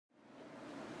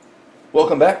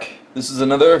Welcome back. This is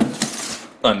another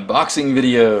unboxing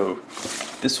video.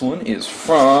 This one is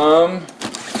from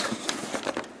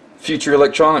Future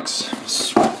Electronics.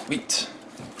 Sweet.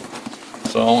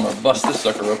 So I want to bust this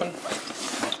sucker open.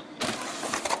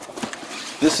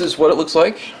 This is what it looks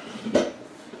like.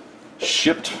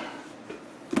 Shipped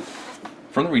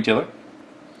from the retailer.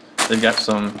 They've got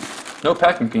no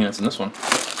packing peanuts in this one.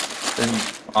 They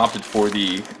opted for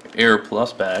the Air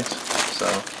Plus bags.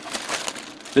 So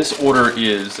this order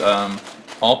is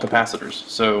all capacitors.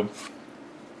 So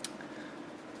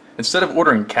instead of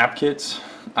ordering cap kits,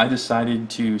 I decided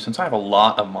to, since I have a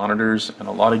lot of monitors and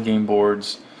a lot of game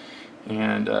boards,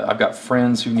 and I've got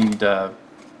friends who need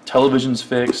televisions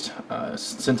fixed,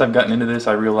 since I've gotten into this,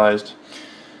 I realized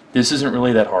this isn't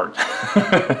really that hard.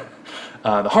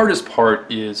 The hardest part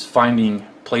is finding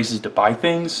places to buy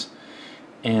things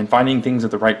and finding things at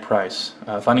the right price,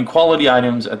 finding quality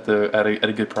items at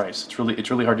a good price. It's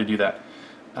really hard to do that.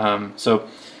 So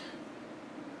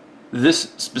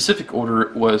this specific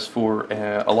order was for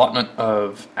allotment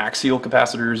of axial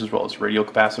capacitors as well as radial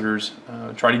capacitors.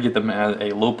 Try to get them at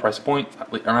a low price point,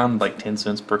 around like 10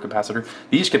 cents per capacitor.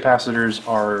 These capacitors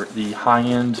are the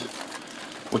high-end,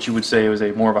 what you would say was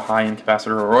more of a high-end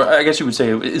capacitor, or I guess you would say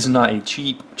it is not a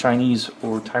cheap Chinese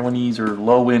or Taiwanese or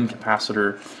low-end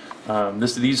capacitor.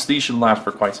 These should last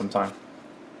for quite some time.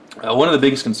 One of the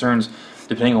biggest concerns,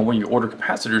 depending on where you order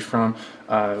capacitors from,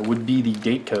 would be the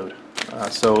date code.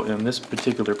 So in this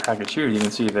particular package here, you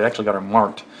can see they actually got them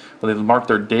marked. Well, they marked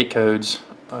their date codes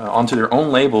onto their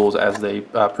own labels as they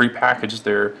pre-package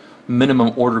their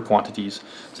minimum order quantities.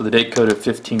 So the date code of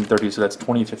 1530, so that's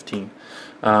 2015,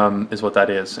 is what that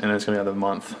is, and it's going to be the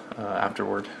month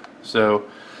afterward. So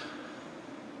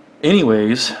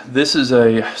anyways, this is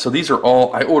so these are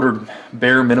all, I ordered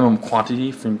bare minimum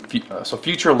quantity from so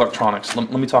Future Electronics.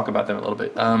 Let me talk about them a little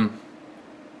bit.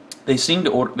 They seem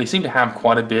to have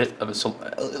quite a bit of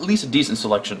at least a decent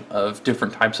selection of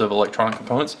different types of electronic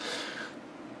components.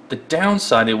 The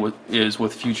downside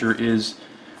with Future is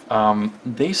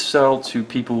they sell to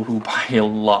people who buy a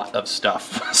lot of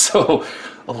stuff. So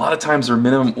a lot of times their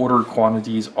minimum order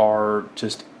quantities are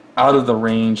just out of the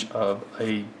range of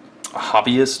a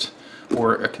hobbyist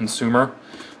or a consumer.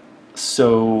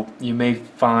 So you may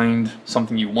find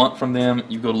something you want from them,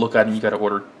 you go to look at it and you got to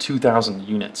order 2,000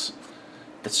 units.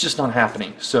 That's just not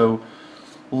happening. So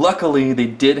luckily they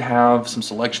did have some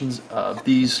selections of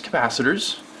these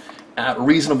capacitors at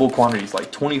reasonable quantities, like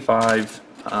 25.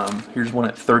 Here's one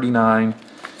at 39.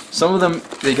 Some of them,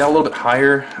 they got a little bit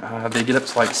higher. They get up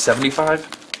to like 75.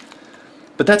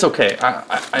 But that's okay.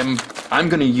 I'm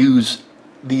going to use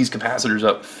these capacitors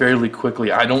up fairly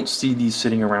quickly. I don't see these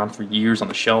sitting around for years on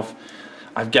the shelf.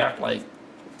 I've got like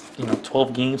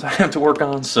 12 games I have to work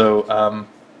on, so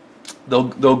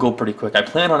they'll go pretty quick. I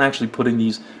plan on actually putting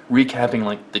these, recapping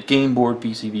like the game board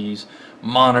PCBs,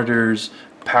 monitors,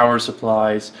 power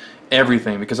supplies,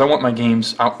 everything, because I want my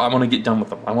games, I want to get done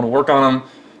with them. I want to work on them,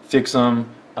 fix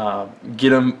them, get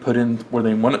them put in where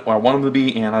I want them to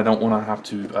be, and I don't want to have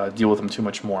to deal with them too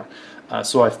much more.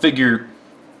 So I figure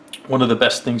one of the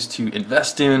best things to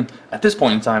invest in at this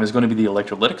point in time is going to be the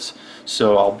electrolytics.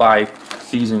 So I'll buy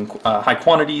these in high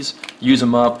quantities, use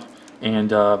them up,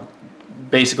 and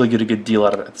basically get a good deal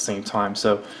out of it at the same time.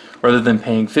 So rather than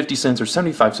paying 50 cents or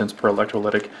 75 cents per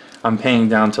electrolytic, I'm paying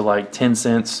down to like 10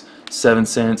 cents, 7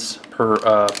 cents per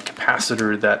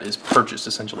capacitor that is purchased,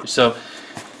 essentially. So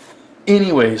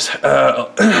anyways,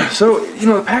 so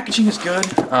the packaging is good.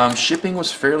 Shipping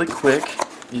was fairly quick.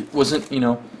 It wasn't,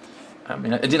 I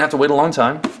mean, I didn't have to wait a long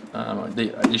time.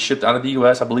 They shipped out of the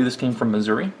U.S. I believe this came from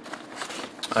Missouri.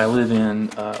 I live in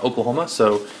Oklahoma,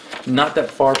 so not that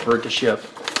far for it to ship.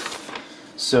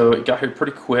 So it got here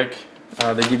pretty quick.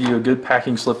 They give you a good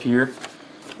packing slip here.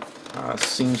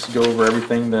 Seems to go over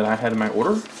everything that I had in my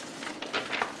order.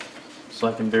 So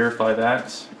I can verify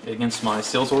that against my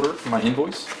sales order, my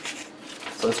invoice.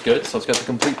 So that's good. So it's got the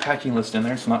complete packing list in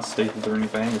there. It's not stapled or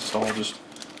anything. It's all just,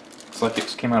 it's like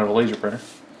it came out of a laser printer.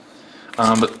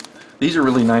 But these are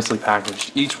really nicely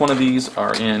packaged. Each one of these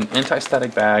are in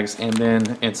anti-static bags, and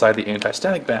then inside the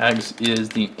anti-static bags is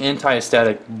the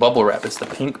anti-static bubble wrap. It's the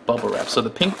pink bubble wrap. So the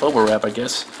pink bubble wrap, I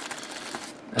guess,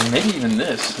 and maybe even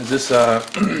this, is this,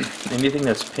 anything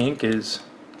that's pink is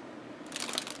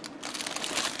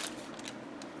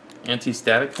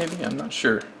anti-static maybe? I'm not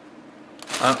sure.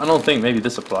 I don't think maybe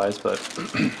this applies, but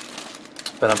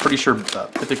I'm pretty sure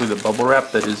typically the bubble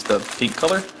wrap that is the pink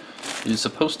color is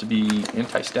supposed to be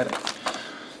anti-static.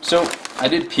 So I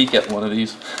did peek at one of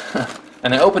these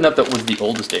and I opened up that was the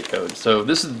oldest date code. So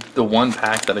this is the one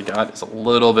pack that I got. It's a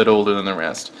little bit older than the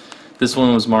rest. This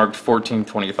one was marked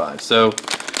 1425. So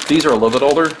These are a little bit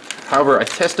older. However, I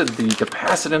tested the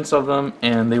capacitance of them,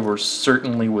 and they were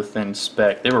certainly within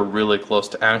spec. They were really close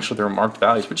to actually their marked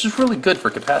values, which is really good for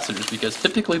capacitors because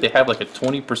typically they have like a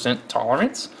 20%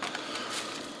 tolerance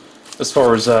as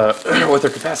far as what their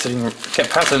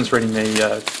capacitance rating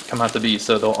may come out to be.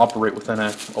 So they'll operate within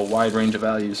a wide range of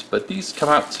values. But these come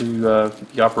out to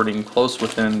be operating close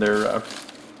within their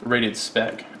rated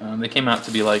spec. They came out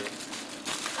to be like,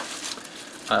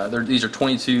 these are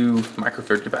 22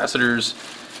 microfarad capacitors,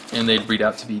 and they'd read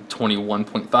out to be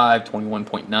 21.5,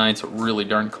 21.9, so really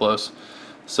darn close.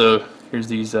 So here's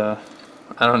these, I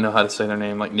don't know how to say their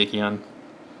name, like Nichicon.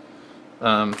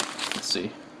 Let's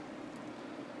see.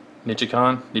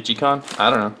 Nichicon? I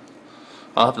don't know.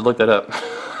 I'll have to look that up.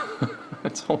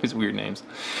 It's always weird names.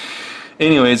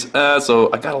 Anyways, so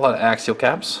I got a lot of axial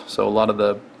caps, so a lot of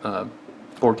the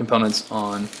board components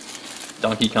on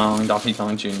Donkey Kong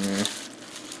Jr.,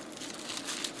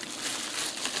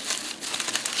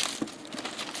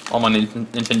 all my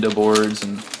Nintendo boards,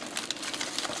 and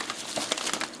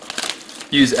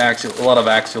use a lot of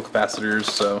axial capacitors,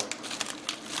 so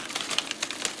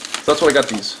that's why I got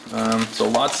these. So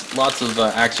lots of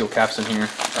axial caps in here.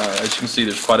 As you can see,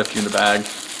 there's quite a few in the bag,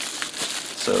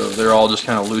 so they're all just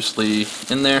kind of loosely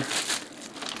in there.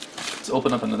 Let's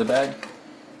open up another bag.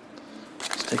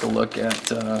 Let's take a look at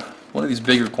one of these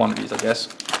bigger quantities, I guess.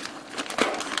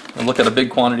 And look at a big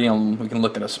quantity, and we can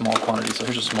look at a small quantity. So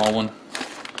here's a small one.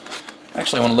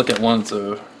 Actually, I want to look at one that's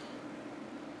a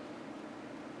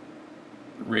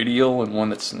radial and one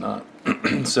that's not.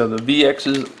 So the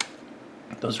VX's,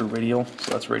 those are radial,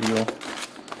 so that's radial.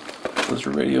 Those are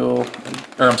radial,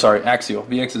 or I'm sorry, axial.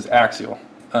 VX is axial.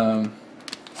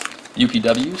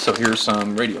 UPW, so here's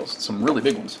some radials, some really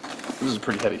big ones. This is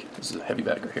pretty heavy. This is a heavy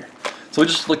bag right here. So we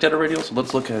just looked at a radial, so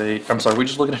let's look at a, I'm sorry, we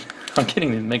just looked at, I'm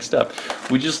getting it mixed up.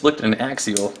 We just looked at an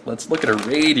axial. Let's look at a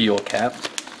radial cap.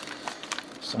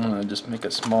 So I'm going to just make a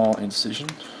small incision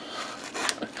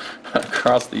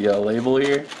across the label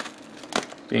here.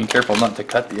 Being careful not to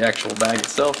cut the actual bag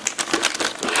itself.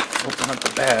 Open up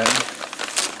the bag.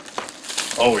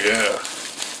 Oh yeah.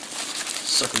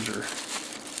 Suckers are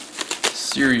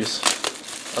serious.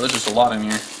 Oh, there's just a lot in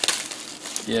here.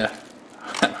 Yeah.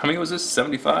 How many was this?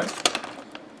 75?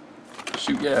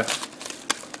 Shoot, yeah.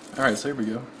 Alright, so here we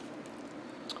go.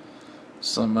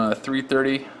 Some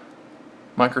 330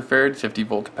 microfarad 50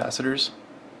 volt capacitors.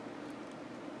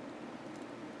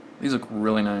 These look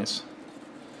really nice.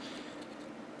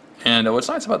 And what's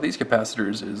nice about these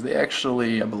capacitors is they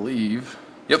actually, I believe,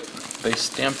 yep, they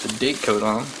stamped the date code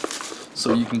on them,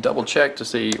 so you can double check to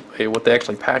see, hey, what they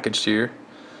actually packaged here.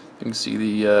 You can see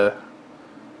the,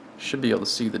 should be able to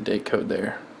see the date code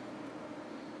there.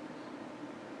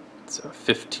 It's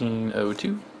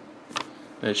 1502.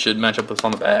 It should match up with what's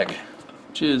on the bag,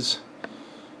 which is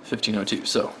 1502.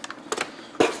 So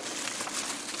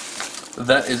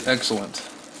that is excellent.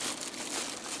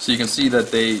 So you can see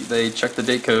that they check the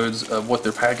date codes of what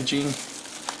they're packaging,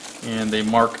 and they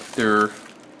mark their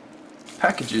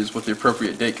packages with the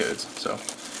appropriate date codes. So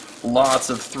lots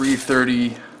of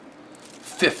 330,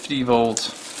 50 volt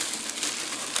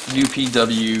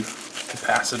UPW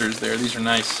capacitors there. These are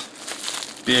nice,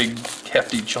 big,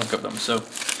 hefty chunk of them. So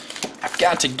I've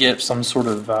got to get some sort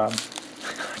of, I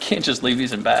can't just leave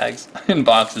these in bags, in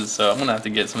boxes, so I'm going to have to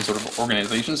get some sort of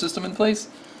organization system in place.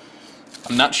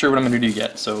 I'm not sure what I'm going to do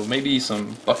yet, so maybe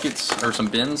some buckets or some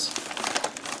bins,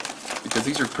 because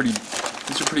these are pretty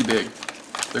big.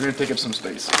 They're going to take up some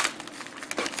space.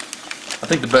 I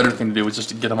think the better thing to do is just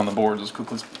to get them on the boards as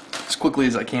quickly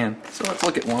as I can. So let's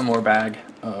look at one more bag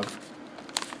of,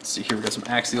 let's see here, we got some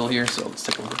axial here, so let's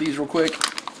take a look at these real quick.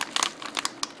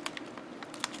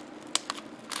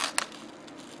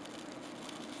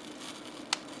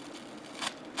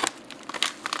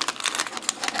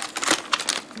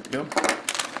 There we go.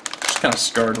 Just kind of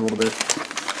scarred a little bit.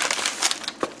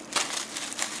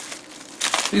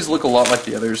 These look a lot like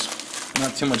the others,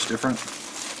 not too much different.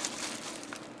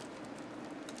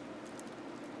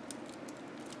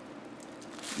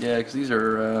 Yeah, because these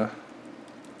are a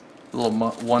little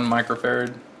 1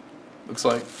 microfarad, looks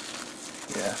like.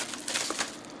 Yeah.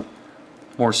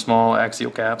 More small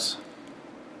axial caps.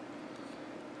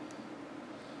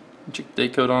 Check the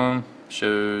date code on them.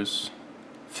 Shows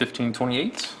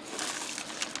 1528.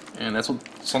 And that's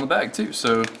what's on the bag too.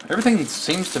 So everything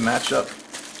seems to match up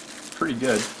pretty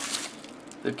good.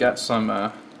 They've got some,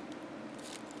 I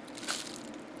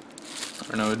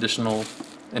don't know, additional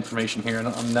information here.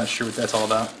 I'm not sure what that's all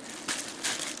about.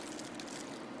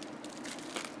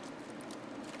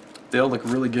 They all look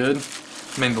really good.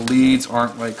 I mean, the leads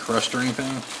aren't like crushed or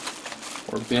anything,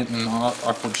 or bent in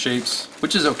awkward shapes,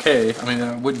 which is okay. I mean,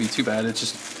 it wouldn't be too bad. It's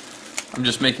just, I'm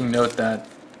just making note that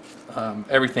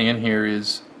everything in here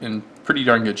is in pretty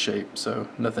darn good shape, so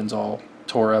nothing's all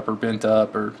tore up or bent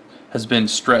up or has been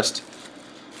stressed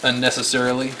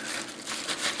unnecessarily.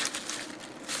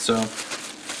 So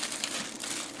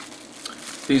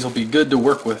these will be good to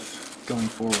work with going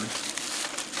forward.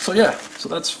 So yeah, so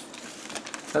that's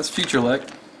futurlec.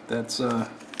 That's a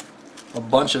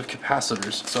bunch of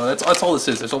capacitors. So that's all this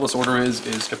is. That's all this order is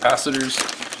capacitors.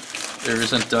 There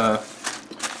isn't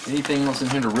anything else in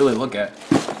here to really look at.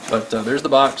 But there's the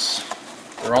box.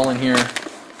 They're all in here.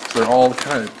 So they're all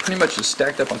kind of pretty much just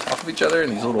stacked up on top of each other in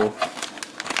these little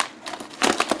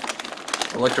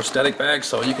electrostatic bags.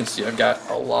 So you can see I've got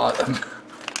a lot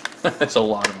of there's a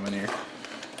lot of them in here.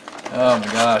 Oh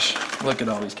my gosh, look at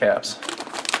all these caps.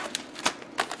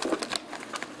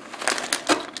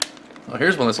 Well,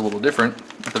 here's one that's a little different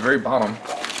at the very bottom.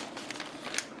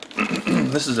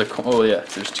 This is oh yeah,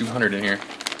 there's 200 in here.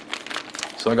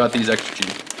 So I got these extra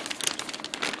cheap.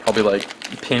 Probably like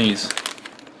pennies.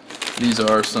 These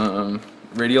are some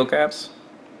radial caps.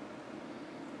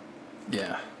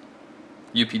 Yeah.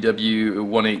 UPW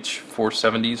 1H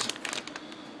 470s.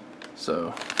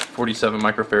 So 47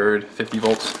 microfarad, 50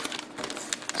 volts.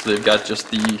 So they've got just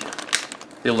the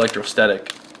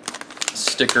electrostatic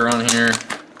sticker on here.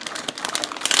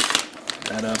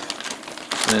 That up.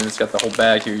 And then it's got the whole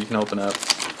bag here you can open up.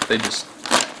 They just...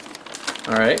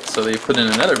 Alright, so they put in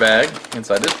another bag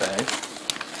inside this bag.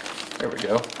 There we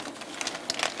go.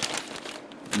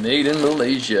 Made in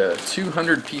Malaysia.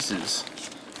 200 pieces.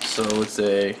 So it's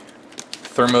a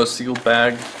thermo-sealed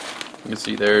bag. You can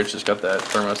see there, it's just got that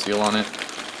thermo-seal on it.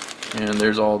 And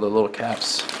there's all the little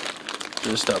caps.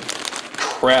 Just a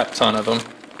crap ton of them.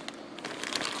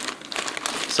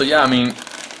 So yeah, I mean,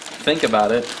 think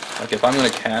about it. Like if I'm going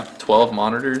to cap 12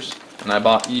 monitors, and I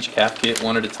bought each cap kit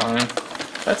one at a time,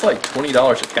 that's like $20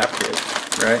 a cap kit,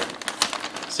 right?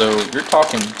 So you're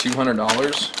talking $200,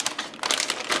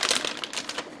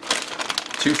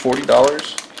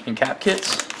 $240 in cap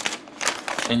kits,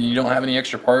 and you don't have any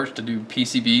extra parts to do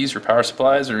PCBs or power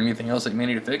supplies or anything else that you may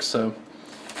need to fix. So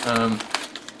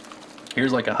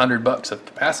here's like $100 of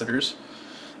capacitors,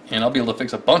 and I'll be able to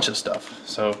fix a bunch of stuff.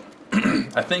 So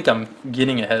I think I'm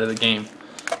getting ahead of the game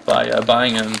by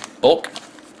buying in bulk.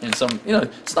 And some, you know,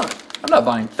 it's not, I'm not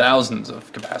buying thousands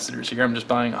of capacitors here. I'm just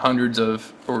buying hundreds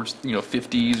of, or you know,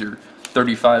 50s or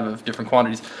 35 of different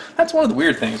quantities. That's one of the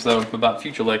weird things though about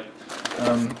futurlec.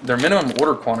 Their minimum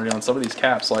order quantity on some of these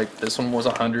caps, like this one was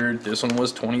 100, this one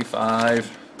was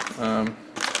 25,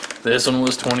 this one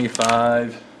was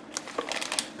 25,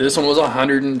 this one was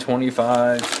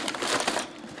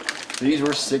 125, these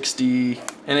were 60.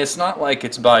 And it's not like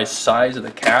it's by size of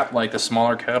the cap, like the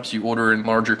smaller caps you order in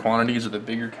larger quantities or the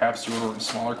bigger caps you order in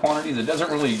smaller quantities. It doesn't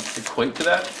really equate to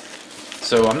that.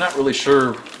 So I'm not really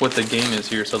sure what the game is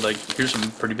here. So like, here's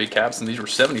some pretty big caps, and these were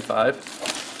 75.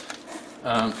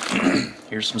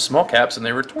 Here's some small caps, and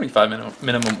they were 25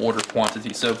 minimum order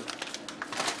quantity. So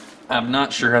I'm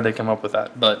not sure how they come up with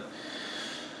that. But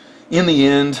in the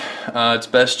end, it's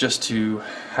best just to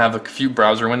have a few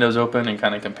browser windows open and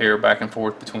kind of compare back and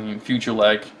forth between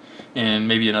futurlec and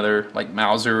maybe another like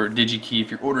Mauser or DigiKey.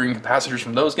 If you're ordering capacitors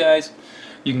from those guys,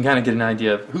 you can kind of get an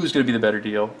idea of who's going to be the better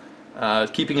deal.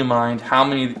 Keeping in mind how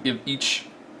many of each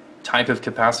type of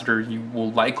capacitor you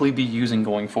will likely be using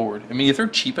going forward. I mean, if they're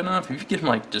cheap enough, if you get them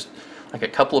like just like a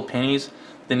couple of pennies,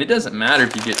 then it doesn't matter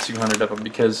if you get 200 of them,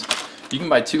 because you can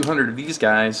buy 200 of these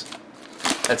guys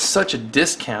at such a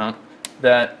discount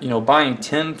that, you know, buying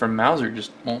 10 from Mauser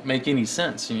just won't make any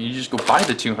sense. You know, you just go buy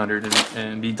the 200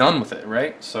 and be done with it,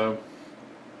 right? So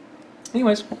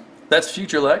anyways, that's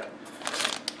futurlec.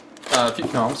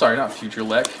 No, I'm sorry, not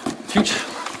futurlec.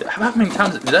 How many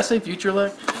times did I say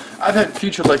futurlec? I've had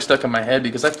futurlec stuck in my head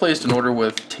because I placed an order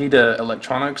with Tata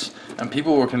Electronics, and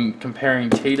people were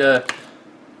comparing Tata,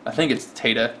 I think it's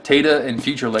Tata and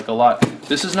futurlec a lot.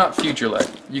 This is not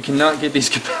futurlec. You cannot get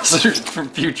these capacitors from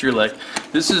futurlec.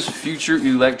 This is Future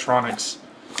Electronics.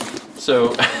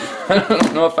 So I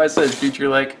don't know if I said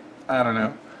futurlec. I don't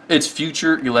know. It's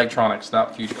Future Electronics,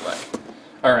 not futurlec.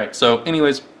 Alright, so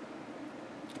anyways,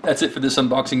 that's it for this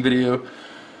unboxing video.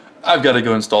 I've got to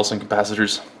go install some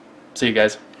capacitors. See you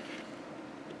guys.